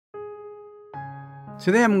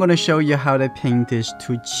Today I'm going to show you how to paint these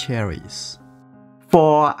two cherries.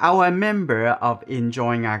 For our member of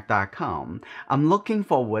enjoyingart.com, I'm looking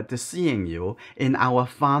forward to seeing you in our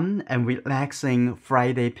fun and relaxing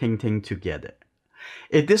Friday painting together.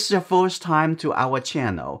 If this is your first time to our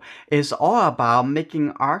channel, it's all about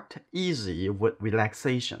making art easy with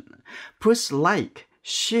relaxation. Push like,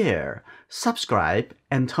 share, subscribe,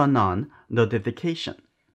 and turn on notification.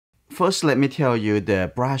 First, let me tell you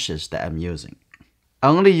the brushes that I'm using. I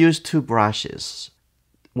only use two brushes.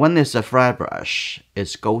 One is a flat brush.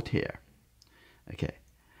 It's gold here. Okay.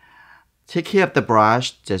 Take care of the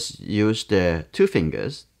brush. Just use the two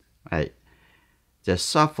fingers. Right. Just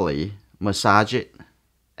softly massage it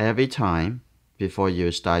every time before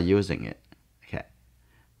you start using it. Okay.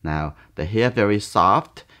 Now the hair very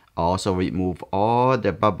soft. Also remove all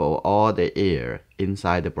the bubble, all the air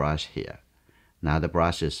inside the brush here. Now the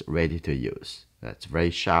brush is ready to use. That's very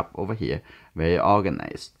sharp over here, very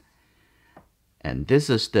organized. And this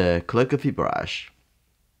is the calligraphy brush.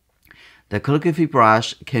 The calligraphy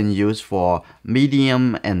brush can use for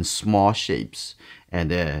medium and small shapes. And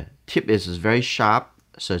the tip is very sharp,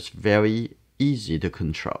 so it's very easy to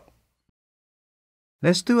control.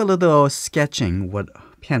 Let's do a little sketching with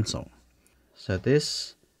pencil. So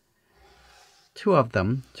this, two of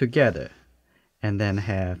them together, and then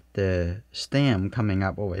have the stem coming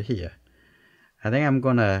up over here. I think I'm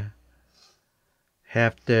gonna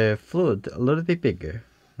have the flute a little bit bigger,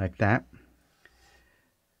 like that.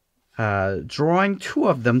 Drawing two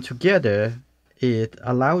of them together, it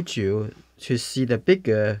allows you to see the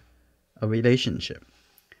bigger relationship.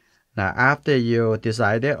 Now, after you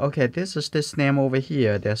decided, okay, this is the stem over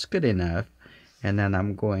here, that's good enough, and then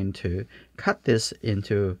I'm going to cut this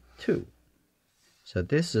into two. So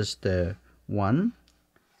this is the one,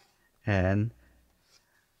 and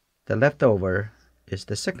the leftover is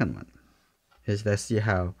the second one. Let's see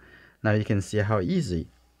how, now you can see how easy,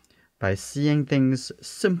 by seeing things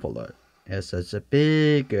simpler, as such a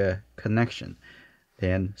bigger connection,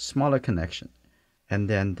 then smaller connection. And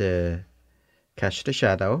then catch the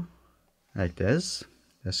shadow, like this.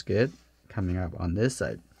 That's good, coming up on this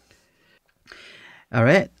side.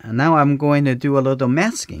 Alright, now I'm going to do a little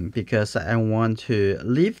masking because I want to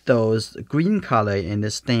leave those green color in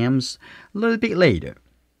the stems a little bit later.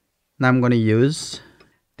 Now I'm going to use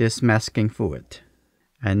this masking fluid.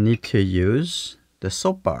 I need to use the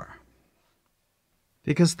soap bar.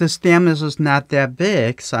 Because the stem is not that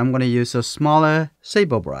big, so I'm going to use a smaller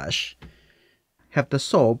sable brush. Have the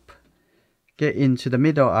soap get into the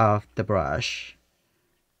middle of the brush.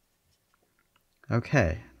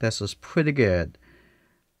 Okay, this is pretty good.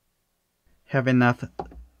 Have enough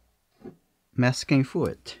masking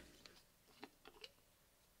fluid.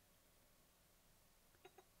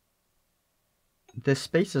 The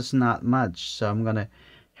space is not much, so I'm gonna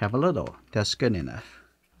have a little. That's good enough.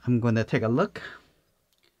 I'm gonna take a look.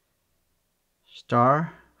 Start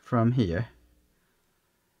from here.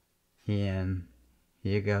 And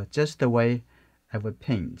here you go. Just the way I would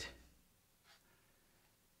paint.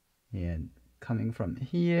 And coming from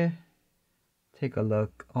here, take a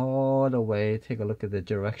look all the way. Take a look at the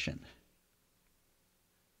direction.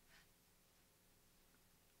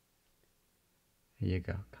 Here you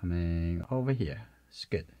go, coming over here. It's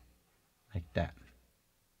good, like that.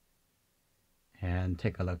 And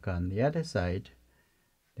take a look on the other side.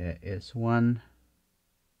 There is one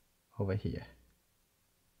over here.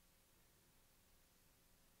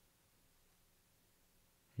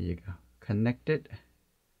 Here you go, connected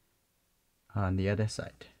on the other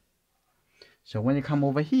side. So when you come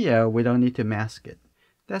over here, we don't need to mask it.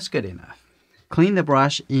 That's good enough. Clean the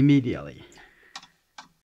brush immediately.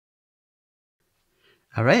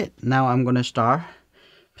 Alright, now I'm going to start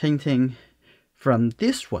painting from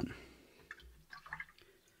this one.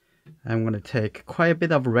 I'm going to take quite a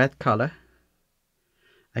bit of red color.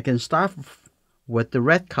 I can start with the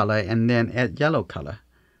red color and then add yellow color.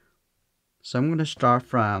 So I'm going to start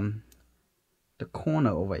from the corner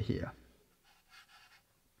over here.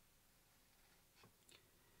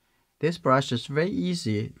 This brush is very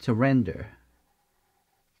easy to render.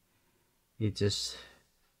 You just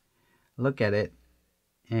look at it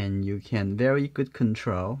and you can very good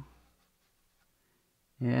control.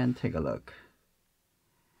 And take a look.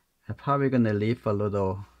 I'm probably going to leave a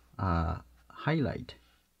little highlight.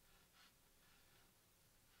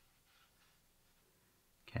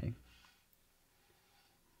 Okay.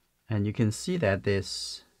 And you can see that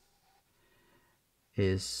this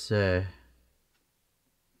is the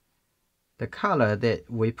color that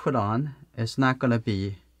we put on is not going to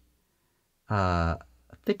be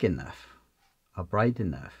thick enough or bright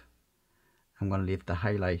enough. I'm going to leave the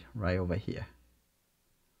highlight right over here.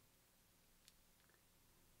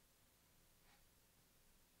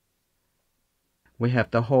 we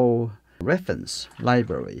have the whole reference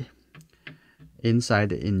library inside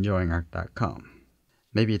the enjoyingart.com.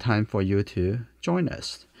 Maybe time for you to join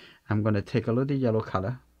us. I'm going to take a little yellow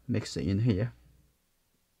color, mix it in here.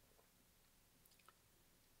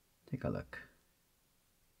 Take a look.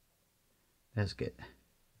 That's good.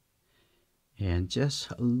 And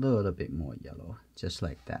just a little bit more yellow, just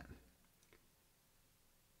like that.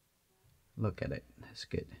 Look at it. That's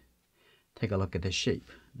good. Take a look at the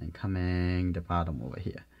shape. And coming the bottom over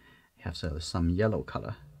here, you have some yellow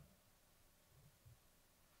color.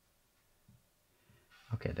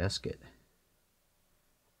 Okay, that's good.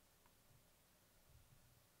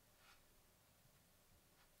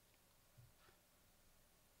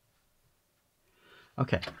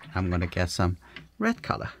 Okay, I'm gonna get some red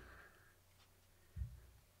color.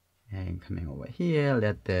 And coming over here,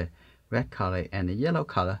 let the red color and the yellow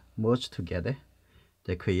color merge together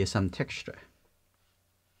to create some texture.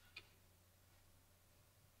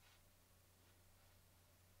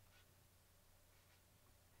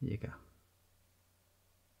 Here you go.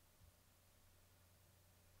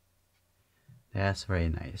 That's very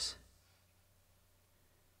nice.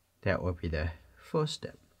 That will be the first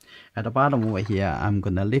step. At the bottom over here, I'm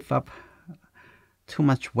gonna lift up too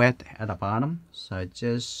much wet at the bottom, so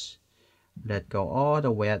just let go all the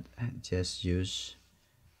wet. Just use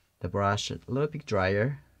the brush a little bit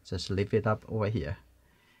drier. Just lift it up over here,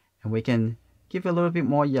 and we can give a little bit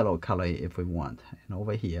more yellow color if we want. And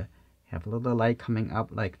over here, have a little light coming up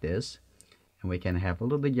like this, and we can have a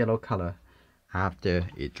little yellow color after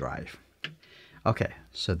it dries. Okay,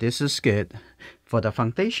 so this is good for the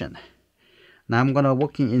foundation. Now I'm gonna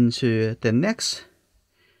working into the next.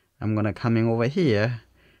 I'm gonna coming over here,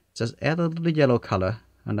 just add a little yellow color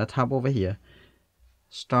on the top over here.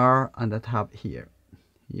 Star on the top here.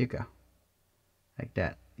 Here you go, like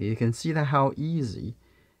that. You can see that how easy.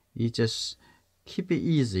 You just keep it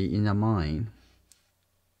easy in your mind.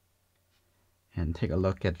 And take a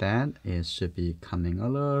look at that. It should be coming a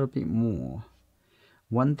little bit more.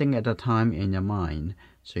 One thing at a time in your mind,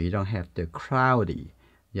 so you don't have to cloudy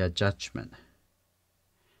your judgment.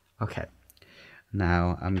 Okay,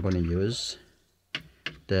 now I'm going to use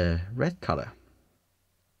the red color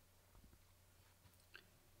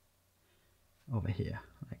over here,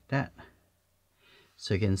 like that.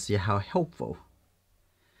 So you can see how helpful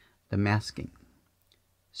the masking.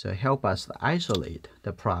 So help us to isolate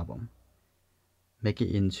the problem, make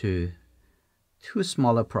it into two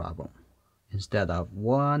smaller problems instead of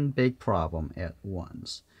one big problem at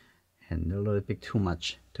once and a little bit too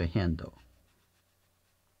much to handle.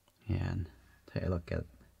 And take a look at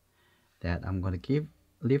that. I'm going to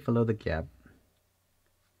leave a little gap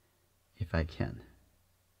if I can,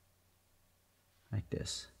 like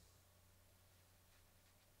this.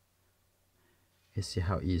 You see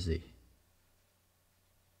how easy.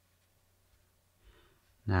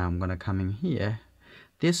 Now I'm going to come in here.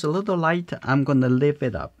 This little light, I'm going to leave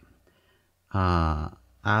it up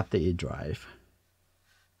after it dries.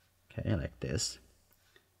 Okay, like this.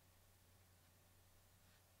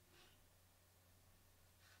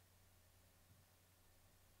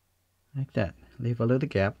 Like that. Leave a little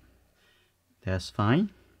gap. That's fine.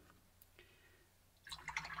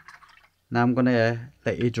 Now I'm gonna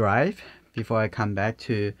let it dry before I come back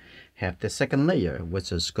to have the second layer,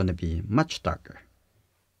 which is gonna be much darker.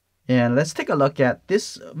 And let's take a look at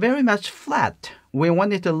this. Very much flat. We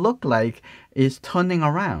want it to look like it's turning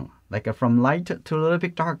around, like from light to a little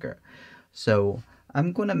bit darker. So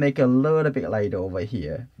I'm gonna make a little bit light over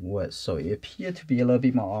here, so it appears to be a little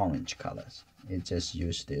bit more orange colors. And just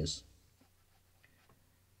use this.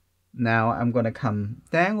 Now I'm going to come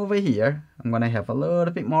down over here. I'm going to have a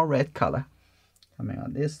little bit more red color coming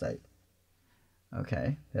on this side.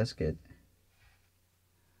 Okay, that's good.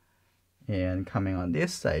 And coming on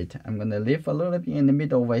this side, I'm going to leave a little bit in the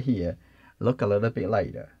middle over here. Look a little bit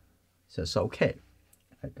lighter. So it's okay.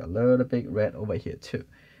 Like a little bit red over here too.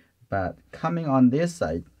 But coming on this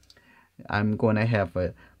side, I'm going to have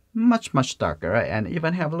a much darker and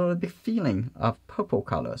even have a little bit feeling of purple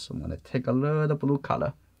color. So I'm going to take a little blue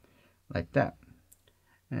color. Like that,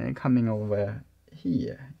 and coming over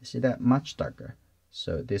here, you see that much darker.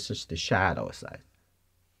 So this is the shadow side.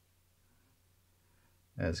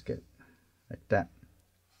 That's good, like that.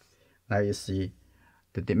 Now you see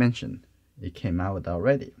the dimension. It came out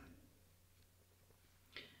already.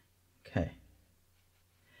 Okay,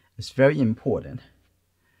 it's very important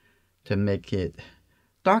to make it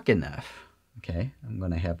dark enough. Okay, I'm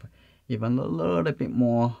gonna have even a little bit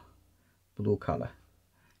more blue color.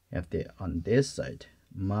 Have the on this side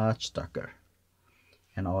much darker,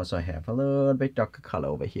 and also have a little bit darker color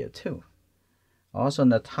over here too. Also on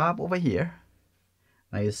the top over here,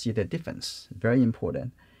 Now you see the difference, very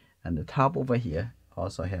important. And the top over here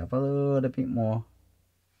also have a little bit more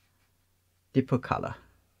deeper color,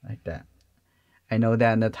 like that. I know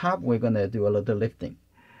that on the top we're gonna do a little lifting,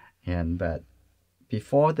 but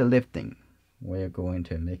before the lifting, we're going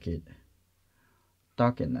to make it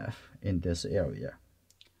dark enough in this area.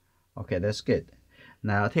 Okay, that's good.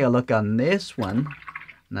 Now take a look on this one.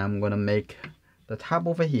 Now I'm gonna make the top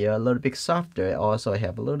over here a little bit softer. Also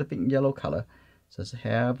have a little bit yellow color. Just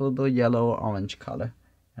have a little yellow orange color.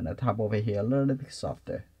 And the top over here a little bit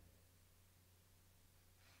softer.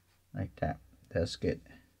 Like that. That's good.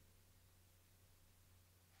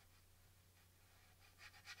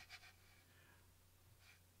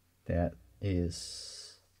 That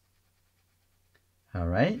is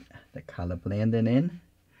alright. The color blending in.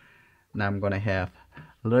 Now I'm gonna have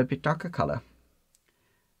a little bit darker color.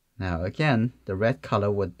 Now again, the red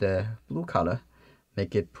color with the blue color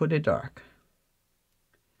make it pretty dark.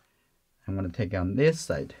 I'm gonna take on this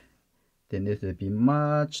side. Then this will be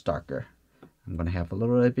much darker. I'm gonna have a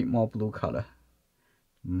little bit more blue color.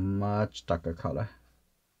 Much darker color.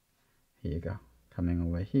 Here you go. Coming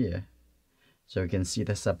over here. So you can see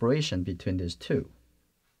the separation between these two.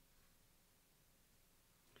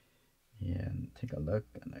 And take a look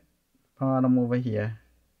at the bottom over here.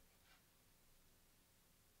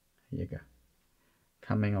 Here you go.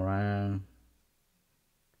 Coming around.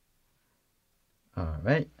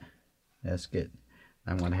 Alright. That's good.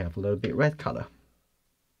 I'm going to have a little bit red color.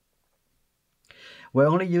 We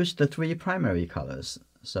only use the 3 primary colors.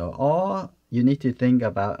 So all you need to think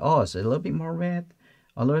about, is a little bit more red,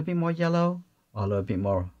 a little bit more yellow, or a little bit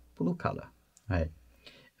more blue color. Right?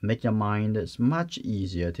 Make your mind is much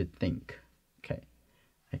easier to think. Okay,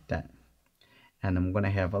 like that. And I'm going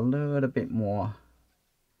to have a little bit more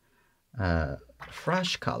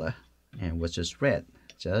fresh color, and which is red.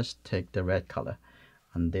 Just take the red color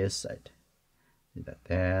on this side.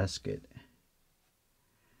 That's good.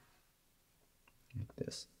 Like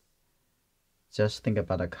this. Just think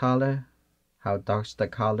about the color, how dark's the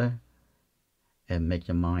color, and make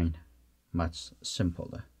your mind much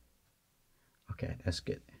simpler. Okay, that's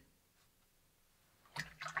good.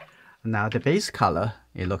 Now the base color,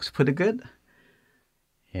 it looks pretty good.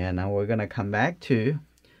 And now we're gonna come back to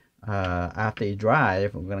after it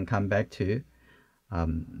dries, we're gonna come back to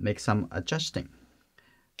make some adjusting.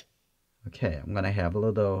 Okay, I'm gonna have a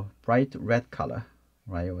little bright red color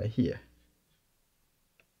right over here.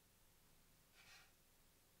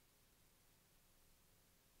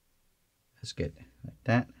 That's good, like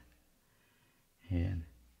that. And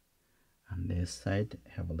on this side,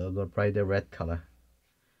 have a little brighter red color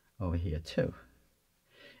over here too.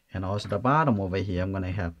 And also the bottom over here, I'm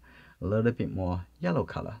gonna have a little bit more yellow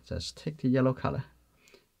color. Just take the yellow color,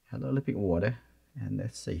 a little bit water, and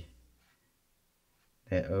let's see.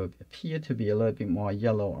 That will appear to be a little bit more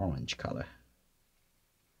yellow-orange color.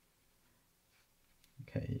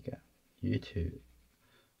 Okay, you got you to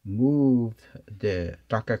move the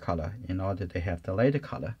darker color in order to have the lighter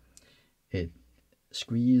color. It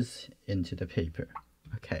squeeze into the paper.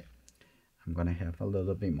 Okay, I'm gonna have a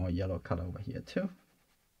little bit more yellow color over here too.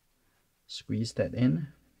 Squeeze that in.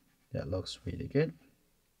 That looks really good.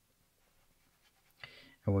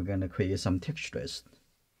 And we're gonna create some textures.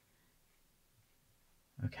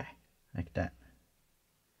 Okay, like that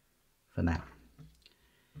for now.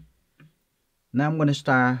 Now I'm going to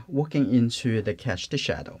start working into the catch the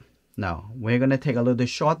shadow. Now we're going to take a little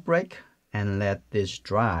short break and let this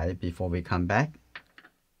dry before we come back.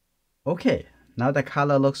 Okay, now the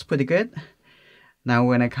color looks pretty good. Now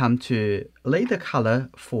we're going to come to lay the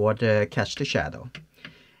color for the catch the shadow.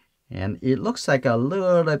 And it looks like a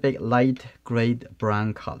little bit light gray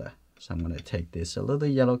brown color. So I'm going to take this a little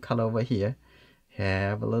yellow color over here.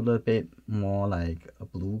 Have a little bit more like a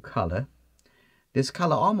blue color. This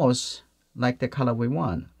color almost like the color we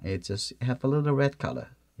want. It just have a little red color.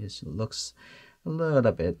 It looks a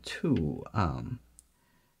little bit too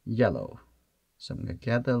yellow. So I'm gonna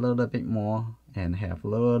get a little bit more and have a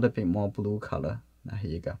little bit more blue color. Now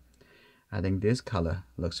here you go. I think this color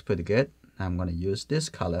looks pretty good. I'm gonna use this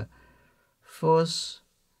color first,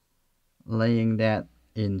 laying that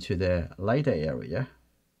into the lighter area.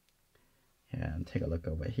 And take a look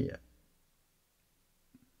over here.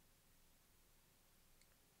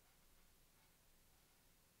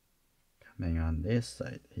 Coming on this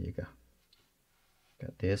side, here you go.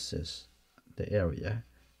 This is the area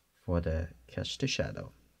for the catch the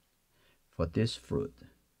shadow. For this fruit.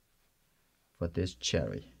 For this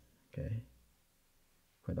cherry. Okay.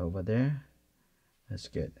 Put over there. That's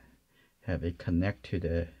good. Have it connect to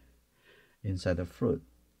the inside the fruit.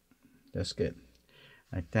 That's good.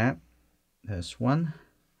 Like that. There's one.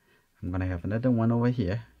 I'm gonna have another one over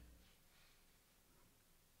here.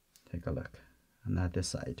 Take a look. Another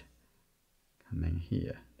side. Coming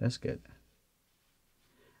here. That's good.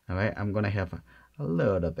 Alright, I'm gonna have a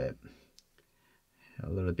little bit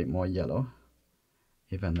more yellow.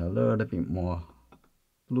 Even a little bit more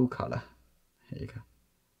blue color. Here you go.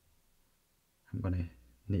 I'm gonna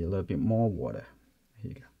need a little bit more water. Here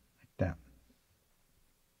you go. Like that.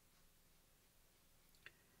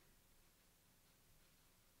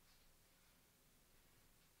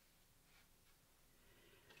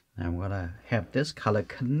 I'm gonna have this color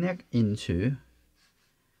connect into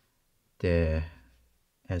the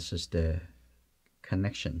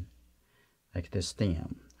connection, like the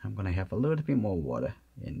stem. I'm gonna have a little bit more water,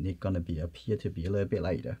 and it's gonna appear to be a little bit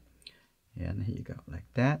lighter. And here you go, like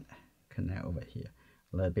that. Connect over here,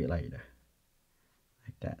 a little bit lighter,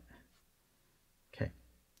 like that. Okay.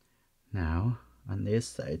 Now on this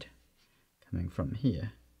side, coming from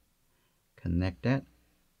here, connect that.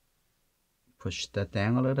 Push that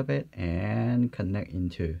down a little bit and connect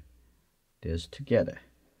into this together.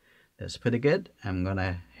 That's pretty good. I'm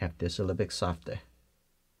gonna have this a little bit softer.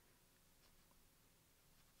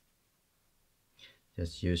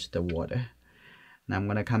 Just use the water. Now I'm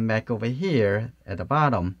gonna come back over here at the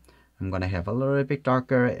bottom. I'm gonna have a little bit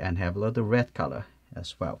darker and have a little red color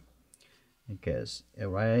as well, because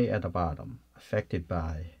right at the bottom, affected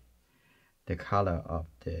by the color of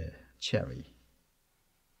the cherry.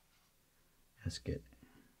 That's good,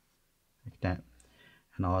 like that.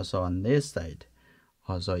 And also on this side,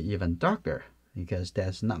 also even darker, because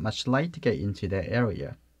there's not much light to get into that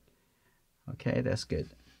area. Okay, that's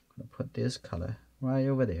good. I'm gonna put this color right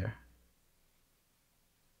over there,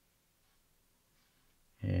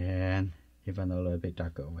 and even a little bit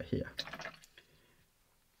darker over here.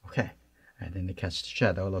 Okay, and then the cast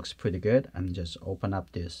shadow looks pretty good. I'm just open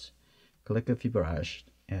up this calligraphy brush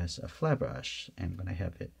as a flat brush. I'm gonna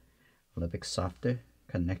have it a little bit softer.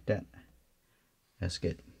 Connect that. That's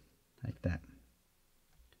good, like that.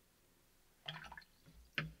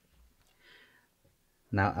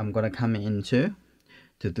 Now I'm gonna come into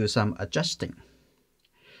to do some adjusting.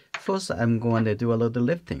 First, I'm going to do a little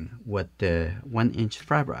lifting with the 1-inch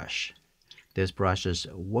flat brush. This brush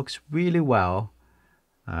works really well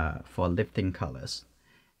for lifting colors.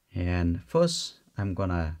 And first, I'm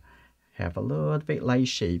gonna have a little bit light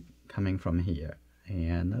shape coming from here,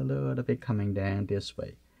 and a little bit coming down this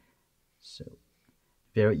way. So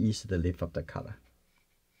very easy to lift up the color.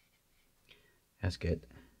 That's good.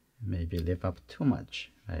 Maybe lift up too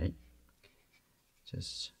much, right?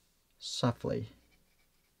 Just softly,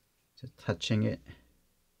 just touching it.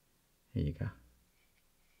 Here you go.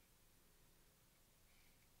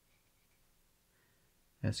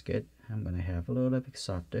 That's good. I'm gonna have a little bit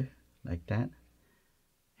softer, like that.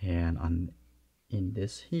 And in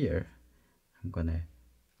this here, I'm gonna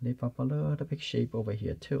lift up a little bit shape over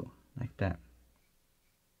here too, like that.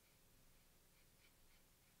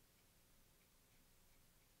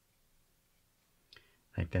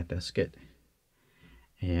 Like that, that's good.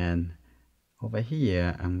 And over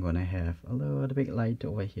here, I'm gonna have a little bit light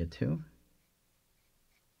over here too.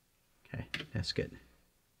 Okay, that's good.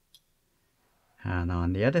 And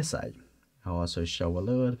on the other side, I'll also show a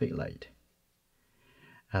little bit light.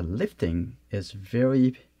 Lifting is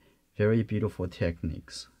very beautiful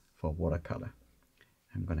techniques for watercolor.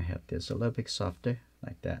 I'm gonna have this a little bit softer,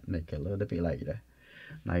 like that, make it a little bit lighter.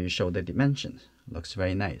 Now you show the dimensions, looks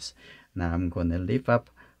very nice. Now I'm gonna lift up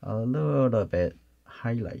a little bit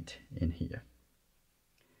highlight in here,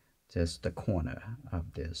 just the corner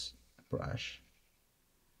of this brush.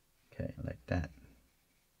 Okay, like that.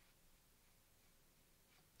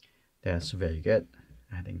 That's very good.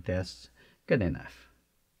 I think that's good enough.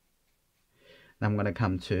 Now I'm gonna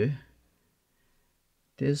come to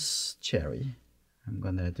this cherry. I'm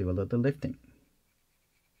gonna do a little lifting.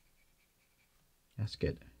 That's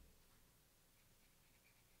good.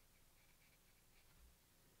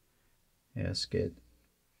 That's good.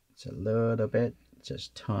 It's a little bit.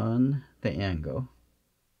 Just turn the angle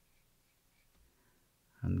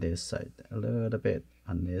on this side, a little bit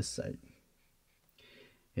on this side.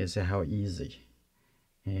 Is how easy.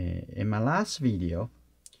 In my last video,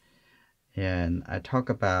 and I talk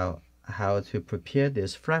about how to prepare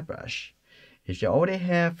this flat brush. If you already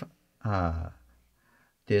have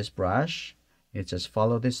this brush, you just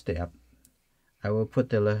follow this step. I will put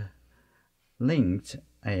the link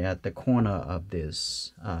at the corner of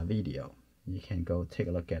this video. You can go take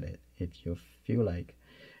a look at it if you feel like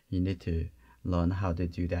you need to learn how to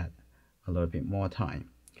do that a little bit more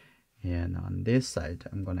time. And on this side,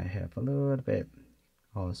 I'm gonna have a little bit,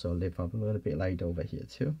 also lift up a little bit light over here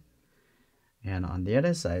too. And on the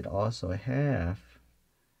other side also have,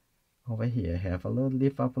 over here, have a little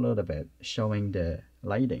lift up a little bit, showing the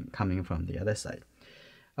lighting coming from the other side.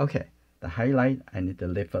 Okay, the highlight, I need to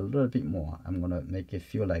lift a little bit more. I'm gonna make it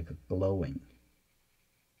feel like glowing.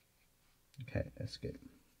 Okay, that's good.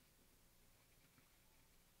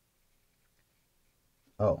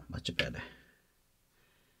 Oh, much better.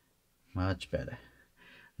 Much better.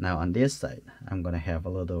 Now on this side, I'm gonna have a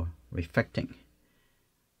little reflecting.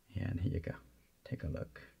 And here you go. Take a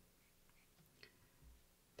look.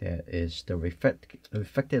 There is the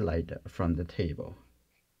reflected light from the table.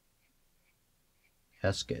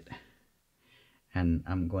 That's good. And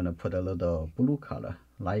I'm gonna put a little blue color,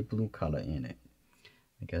 light blue color in it,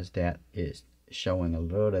 because that is showing a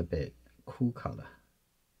little bit cool color.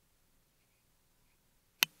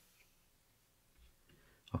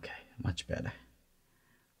 Okay, much better.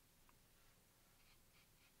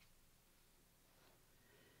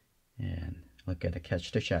 And look at the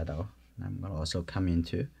catch the shadow. I'm gonna also come in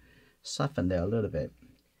to soften that a little bit.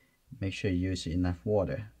 Make sure you use enough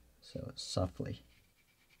water, so softly.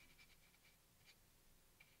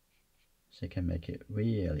 So you can make it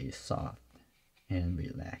really soft and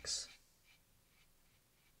relax.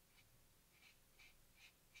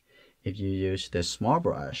 If you use the small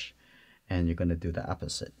brush and you're gonna do the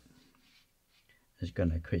opposite, it's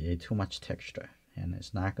gonna create too much texture and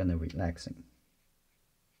it's not gonna relaxing.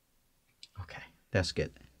 Okay, that's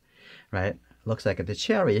good, right? Looks like the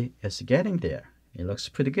cherry is getting there. It looks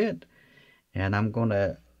pretty good. And I'm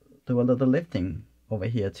gonna do a little lifting over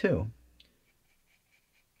here too.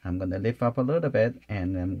 I'm gonna lift up a little bit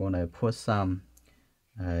and I'm gonna put some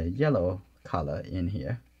yellow color in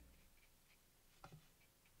here.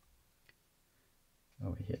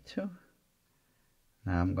 Over here too.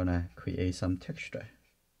 Now I'm gonna create some texture.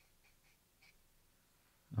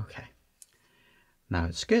 Okay, now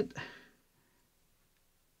it's good.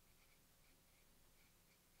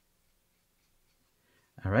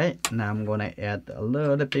 All right, now I'm gonna add a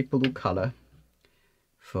little bit blue color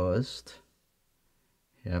first.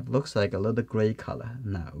 Yeah, it looks like a little gray color,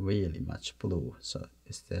 not really much blue, so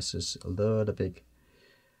this is a little bit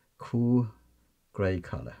cool gray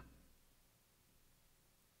color.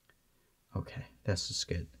 Okay, this is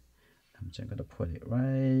good. I'm just gonna put it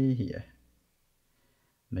right here.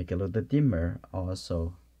 Make it a little dimmer,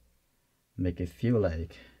 also make it feel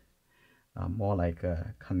like more like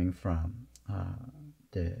coming from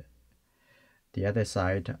the other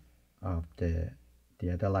side of the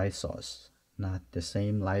other light source, not the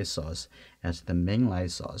same light source as the main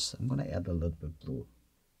light source. I'm gonna add a little bit blue,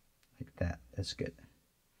 like that. That's good.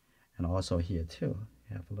 And also here too,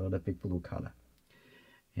 you have a little bit blue color,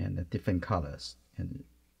 and the different colors, and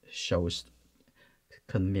shows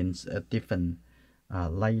convince a different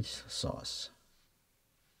light source.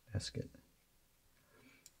 That's good.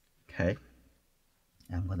 Okay,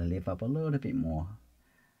 I'm gonna lift up a little bit more.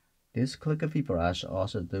 This calligraphy brush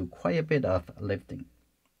also do quite a bit of lifting.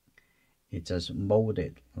 It just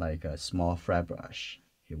molded like a small flat brush.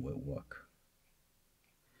 It will work.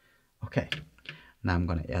 Okay, now I'm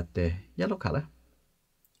gonna add the yellow color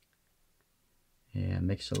and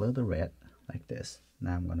mix a little red like this.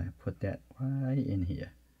 Now I'm gonna put that right in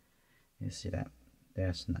here. You see that?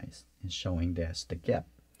 That's nice. It's showing there's the gap.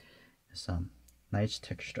 Some nice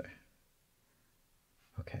texture.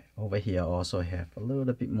 Okay, over here also have a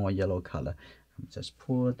little bit more yellow color. I'm just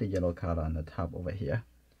put the yellow color on the top over here.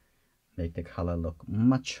 Make the color look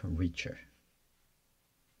much richer.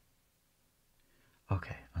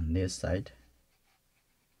 Okay, on this side,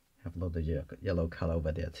 have a little yellow color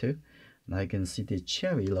over there too. Now you can see the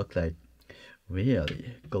cherry look like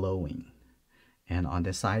really glowing. And on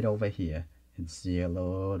the side over here, you can see a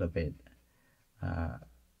little bit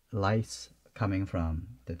lights coming from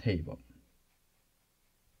the table.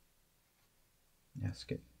 That's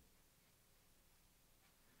good.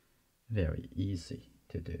 Very easy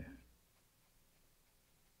to do.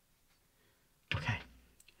 Okay.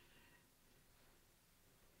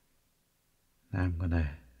 Now I'm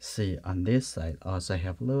gonna see on this side also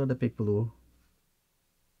have a little bit blue.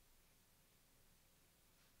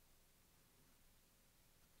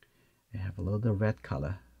 I have a little red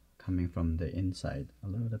color coming from the inside, a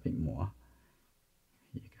little bit more.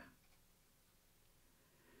 Here you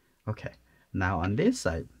go. Okay, now on this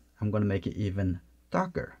side, I'm gonna make it even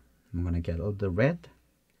darker. I'm gonna get a little red,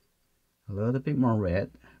 a little bit more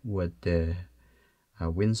red with the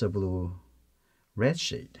Windsor blue red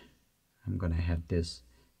shade. I'm gonna have this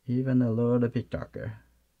even a little bit darker,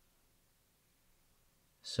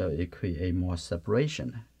 so it creates more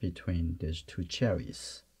separation between these two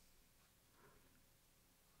cherries.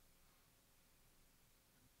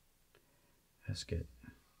 That's good.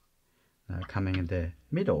 Now coming in the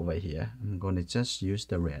middle over here, I'm going to just use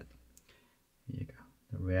the red. Here you go,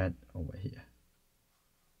 the red over here.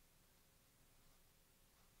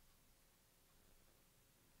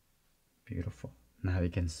 Beautiful. Now you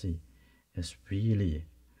can see it's really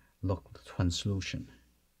look translucent.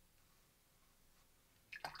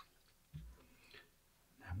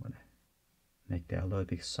 I'm going to make that a little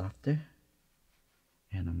bit softer,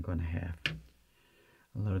 and I'm going to have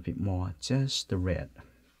a little bit more just the red.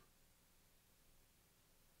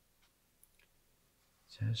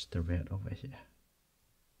 Just the red over here.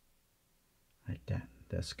 Like that.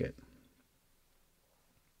 That's good.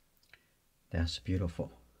 That's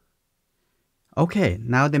beautiful. Okay,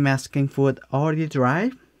 now the masking fluid already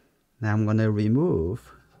dry. Now I'm going to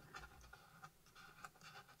remove.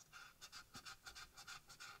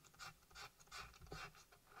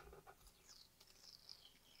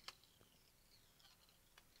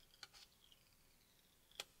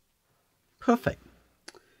 Perfect.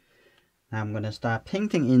 Now I'm going to start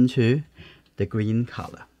painting into the green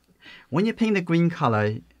color. When you paint the green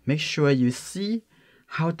color, make sure you see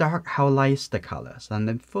how dark, how light is the colors. And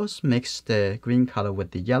then first mix the green color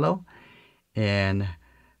with the yellow and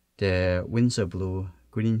the Windsor blue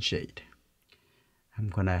green shade. I'm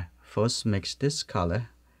going to first mix this color,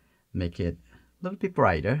 make it a little bit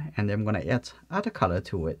brighter, and then I'm going to add other color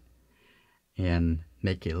to it and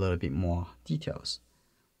make it a little bit more details.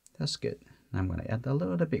 That's good. I'm going to add a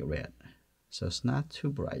little bit red, so it's not too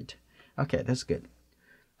bright. Okay, that's good.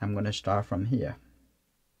 I'm going to start from here.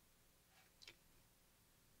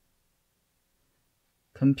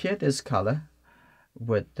 Compare this color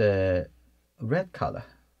with the red color.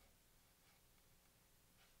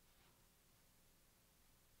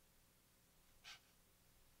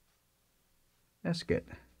 That's good.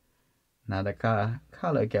 Now the color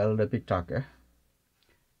get a little bit darker.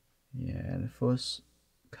 Yeah, and first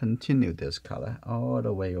continue this color all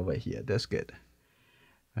the way over here. That's good.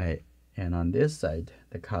 Right, and on this side,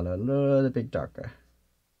 the color a little bit darker.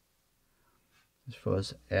 Let's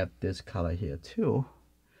first add this color here too.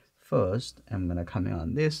 First, I'm gonna come in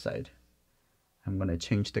on this side. I'm gonna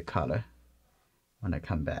change the color when I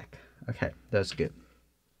come back. Okay, that's good.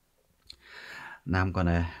 Now I'm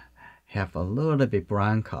gonna have a little bit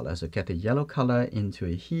brown color. So get the yellow color into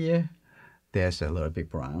here. There's a little bit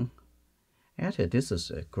brown. Actually, this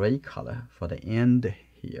is a gray color for the end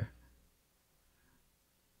here.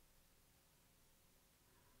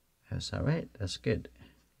 That's all right. That's good.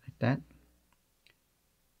 Like that.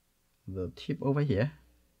 A little tip over here.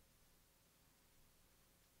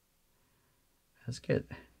 That's good.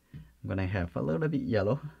 I'm gonna have a little bit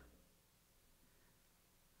yellow.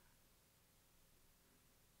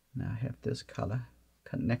 Now I have this color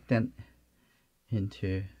connect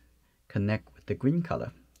with the green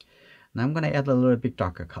color. Now I'm gonna add a little bit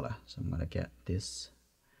darker color. So I'm gonna get this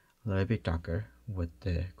a little bit darker with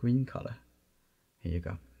the green color. Here you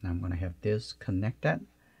go. Now I'm gonna have this connect that,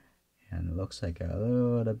 and it looks like a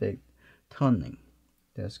little bit turning.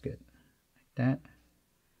 That's good. Like that.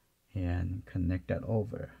 And connect that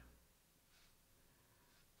over.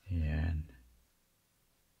 And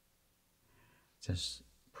just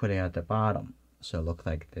put it at the bottom so it look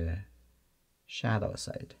like the shadow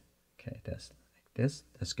side. Okay, that's like this.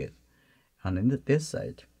 That's good. And in this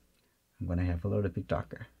side, I'm gonna have a little bit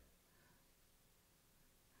darker.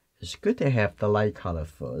 It's good to have the light color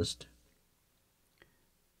first,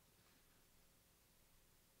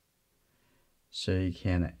 so you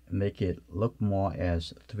can make it look more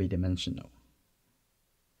as three-dimensional.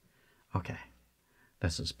 Okay,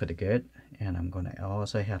 this is pretty good. And I'm gonna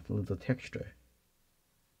also have a little texture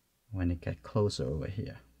when it gets closer over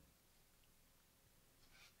here.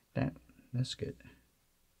 That's good.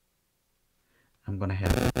 I'm gonna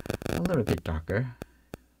have a little bit darker.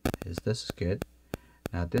 This is good.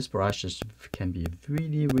 Now this brush can be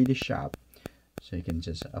really, really sharp, so you can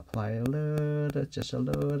just apply just a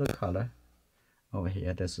little color over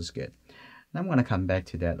here. This is good. Now I'm gonna come back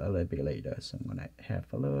to that a little bit later. So I'm gonna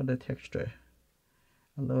have a little texture,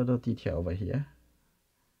 a little detail over here,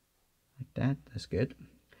 like that. That's good.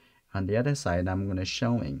 On the other side, I'm gonna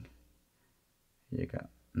showing. Here you go.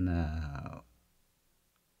 Now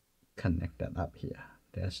connect that up here.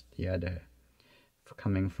 That's the other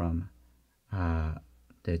coming from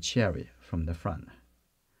the cherry from the front.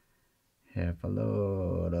 Have a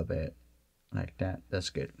little bit like that. That's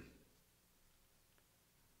good.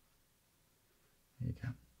 There you go.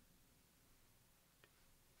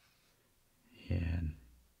 And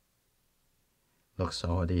looks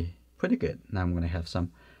already pretty good. Now I'm gonna have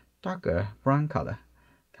some darker brown color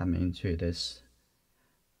come into this,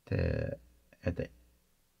 at the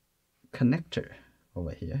connector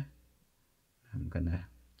over here. I'm gonna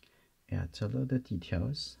add a little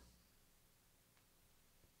details.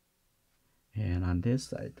 And on this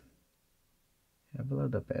side, have a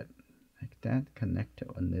little bit like that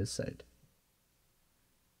connector on this side.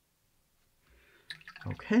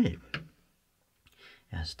 Okay.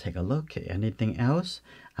 Let's take a look. Anything else?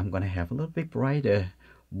 I'm gonna have a little bit brighter,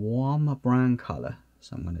 warmer brown color.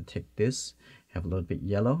 So I'm gonna take this, have a little bit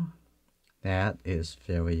yellow. That is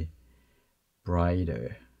very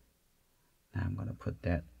brighter. Now I'm gonna put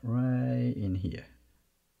that right in here.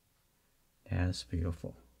 That's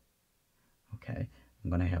beautiful. Okay, I'm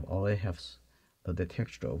gonna have already have the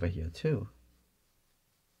texture over here too.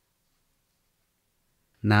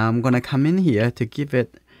 Now I'm gonna come in here to give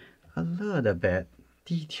it a little bit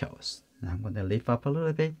details. Now I'm gonna lift up a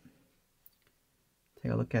little bit.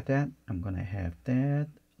 Take a look at that. I'm gonna have that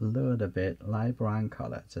little bit light brown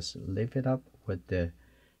color. Just lift it up with the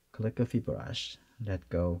calligraphy brush. Let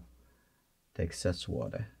go the excess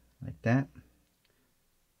water like that.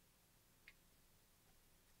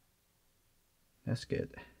 That's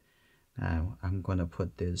good. Now I'm gonna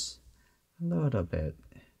put this a little bit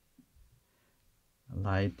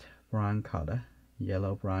light brown color,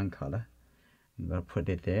 yellow brown color. I'm gonna put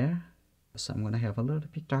it there. So I'm gonna have a little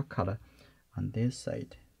bit dark color on this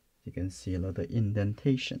side. You can see a little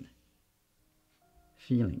indentation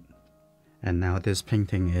feeling. And now this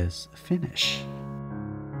painting is finished.